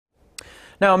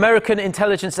Now, American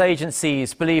intelligence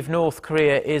agencies believe North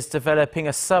Korea is developing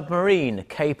a submarine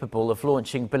capable of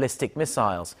launching ballistic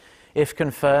missiles. If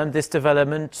confirmed, this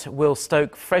development will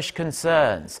stoke fresh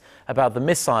concerns about the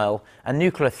missile and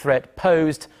nuclear threat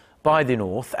posed by the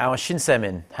North. Our Shin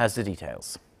Se-min has the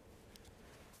details.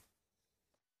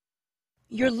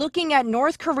 You're looking at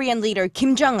North Korean leader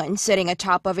Kim Jong-un sitting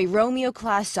atop of a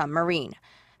Romeo-class submarine.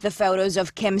 The photos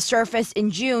of Kim surfaced in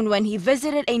June when he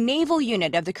visited a naval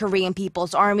unit of the Korean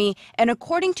People's Army and,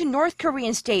 according to North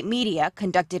Korean state media,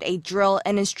 conducted a drill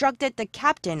and instructed the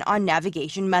captain on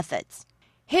navigation methods.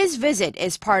 His visit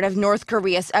is part of North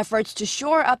Korea's efforts to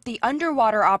shore up the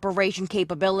underwater operation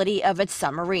capability of its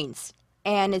submarines.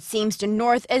 And it seems the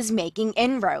North is making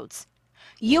inroads.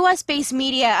 U.S.-based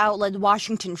media outlet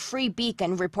Washington Free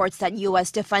Beacon reports that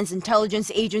U.S. defense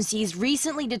intelligence agencies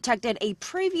recently detected a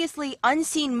previously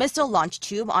unseen missile launch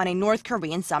tube on a North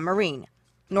Korean submarine.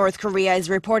 North Korea is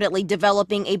reportedly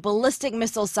developing a ballistic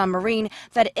missile submarine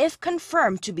that, if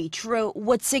confirmed to be true,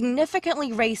 would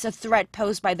significantly raise the threat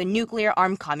posed by the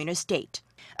nuclear-armed communist state.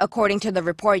 According to the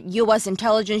report, U.S.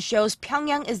 intelligence shows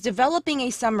Pyongyang is developing a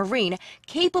submarine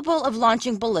capable of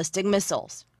launching ballistic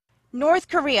missiles. North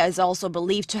Korea is also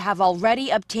believed to have already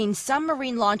obtained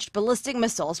submarine-launched ballistic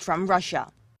missiles from Russia.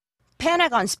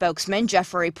 Pentagon spokesman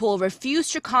Jeffrey Poole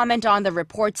refused to comment on the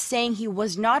report, saying he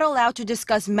was not allowed to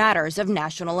discuss matters of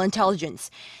national intelligence.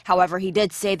 However, he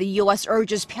did say the U.S.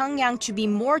 urges Pyongyang to be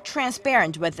more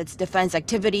transparent with its defense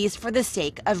activities for the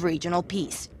sake of regional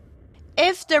peace.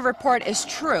 If the report is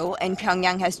true and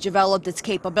Pyongyang has developed its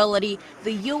capability,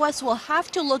 the U.S. will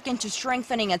have to look into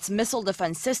strengthening its missile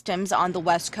defense systems on the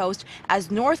West Coast,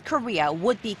 as North Korea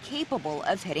would be capable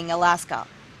of hitting Alaska.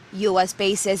 U.S.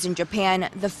 bases in Japan,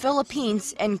 the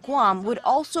Philippines, and Guam would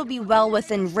also be well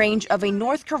within range of a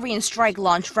North Korean strike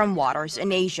launch from waters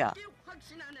in Asia.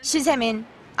 Shin Se-min,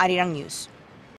 Arirang News.